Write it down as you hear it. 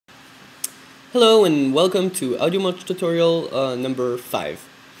Hello and welcome to AudioMulch tutorial number 5.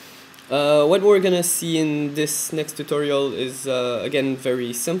 What we're gonna see in this next tutorial is again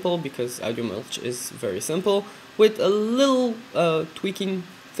very simple because AudioMulch is very simple with a little tweaking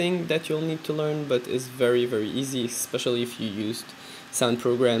thing that you'll need to learn, but is very easy, especially if you used sound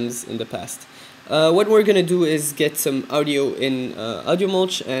programs in the past. What we're gonna do is get some audio in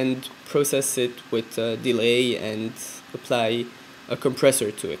AudioMulch and process it with delay and apply a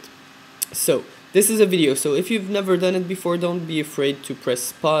compressor to it. So, this is a video, so if you've never done it before, don't be afraid to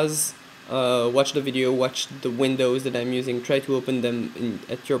press pause, watch the video, watch the windows that I'm using, try to open them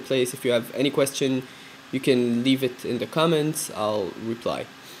at your place. If you have any question, you can leave it in the comments, I'll reply.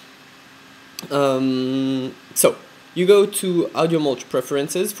 So, you go to AudioMulch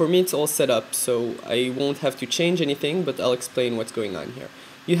preferences. For me it's all set up, so I won't have to change anything, but I'll explain what's going on here.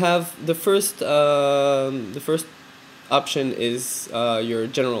 You have the first option is your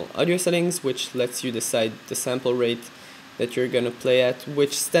general audio settings, which lets you decide the sample rate that you're gonna play at,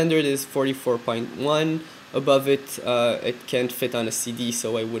 which standard is 44.1. Above it, it can't fit on a CD,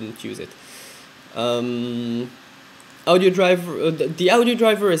 so I wouldn't use it. Audio driver, the audio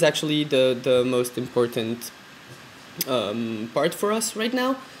driver is actually the most important part for us right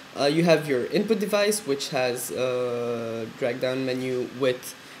now. You have your input device, which has a drag down menu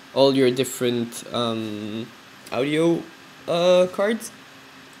with all your different audio cards,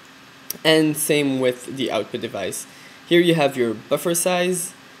 and same with the output device. Here you have your buffer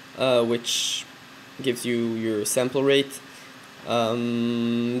size, which gives you your sample rate.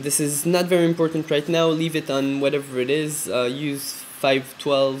 This is not very important right now, leave it on whatever it is. Use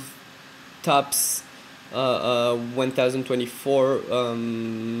 512 tops 1024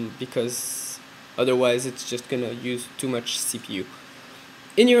 because otherwise it's just gonna use too much CPU.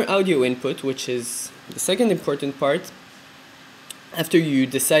 In your audio input, which is the second important part, after you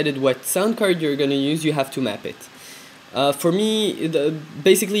decided what sound card you're going to use, you have to map it. For me,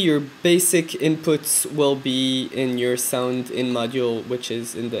 basically your basic inputs will be in your sound in module, which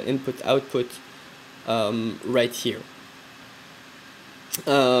is in the input-output right here.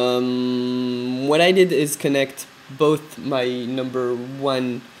 What I did is connect both my number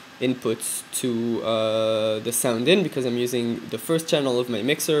 1 inputs to the sound in, because I'm using the first channel of my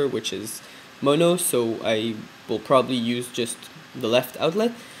mixer, which is mono, so I will probably use just the left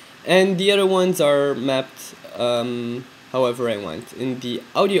outlet, and the other ones are mapped however I want. In the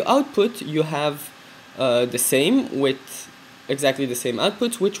audio output you have the same, with exactly the same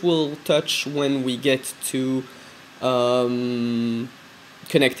outputs, which we'll touch when we get to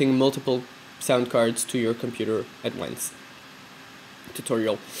connecting multiple sound cards to your computer at once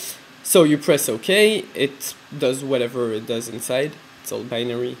tutorial. So you press OK, it does whatever it does inside, it's all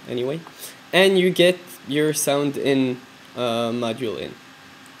binary anyway, and you get your sound in module in.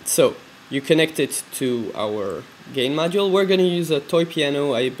 So you connect it to our gain module. We're gonna use a toy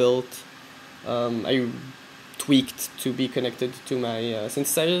piano I built, I tweaked to be connected to my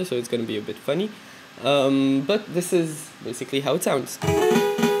synthesizer, so it's gonna be a bit funny, but this is basically how it sounds.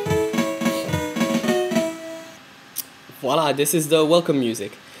 Voila, this is the welcome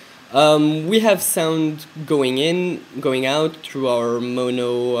music. We have sound going in, going out through our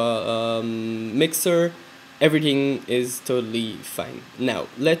mono mixer. Everything is totally fine. Now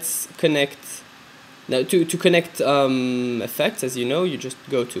let's connect. Now to connect effects, as you know, you just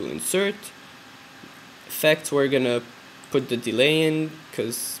go to Insert, Effects. We're gonna put the delay in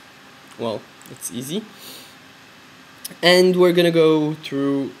because, well, it's easy. And we're gonna go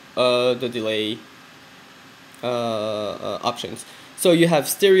through the delay options. So you have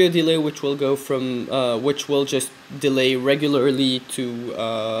stereo delay, which will go from which will just delay regularly to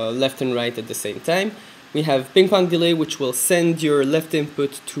left and right at the same time. We have ping pong delay, which will send your left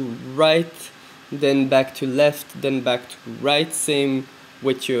input to right, then back to left, then back to right. Same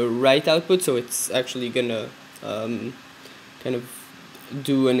with your right output, so it's actually gonna kind of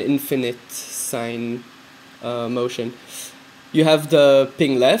do an infinite sine motion. You have the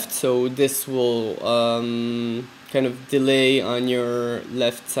ping left, so this will kind of delay on your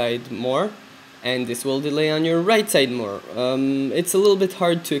left side more, and this will delay on your right side more. It's a little bit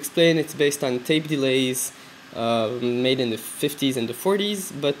hard to explain. It's based on tape delays made in the 50s and the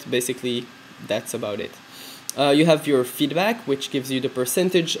 40s, but basically that's about it. You have your feedback, which gives you the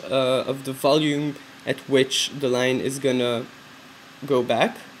percentage of the volume at which the line is gonna go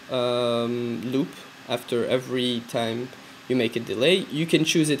back, loop after every time you make a delay. You can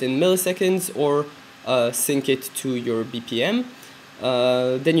choose it in milliseconds or sync it to your BPM.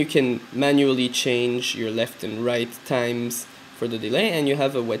 Then you can manually change your left and right times for the delay, and you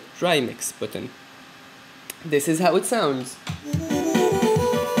have a wet dry mix button. This is how it sounds.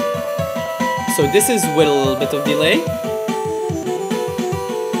 So this is with a little bit of delay.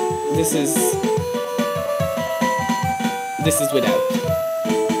 This is without.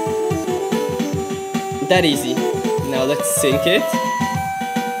 That easy. Now let's sync it.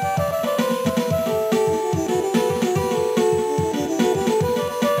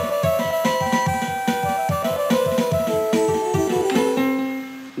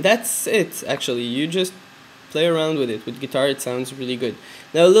 That's it, actually. You just play around with it. With guitar it sounds really good.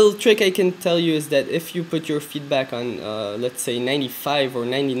 Now a little trick I can tell you is that if you put your feedback on let's say 95 or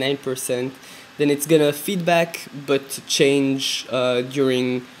 99%, then it's gonna feedback but change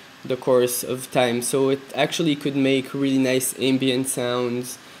during the course of time, so it actually could make really nice ambient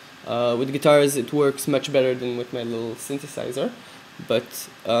sounds. With guitars it works much better than with my little synthesizer, but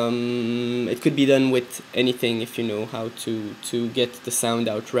it could be done with anything if you know how to get the sound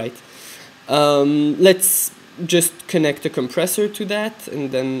out right. Let's just connect a compressor to that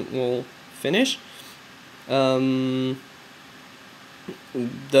and then we'll finish. The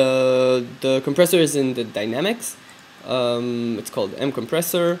compressor is in the dynamics. It's called M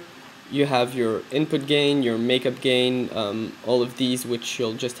compressor. You have your input gain, your makeup gain, all of these which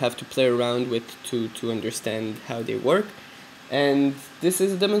you'll just have to play around with to understand how they work. And this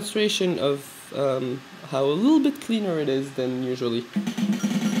is a demonstration of how a little bit cleaner it is than usually.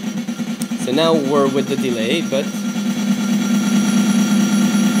 So now we're with the delay,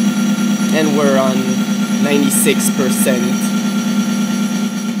 and we're on 96%.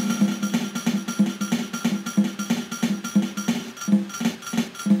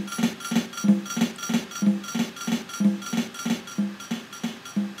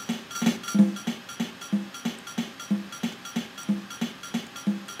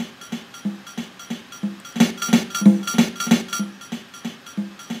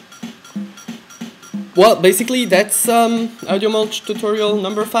 Well, basically that's AudioMulch tutorial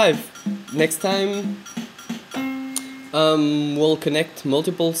number 5. Next time we'll connect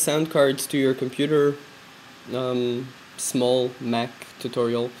multiple sound cards to your computer. Small Mac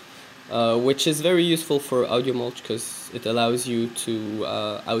tutorial, which is very useful for AudioMulch because it allows you to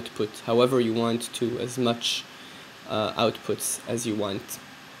output however you want to, as much outputs as you want.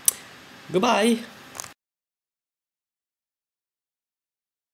 Goodbye!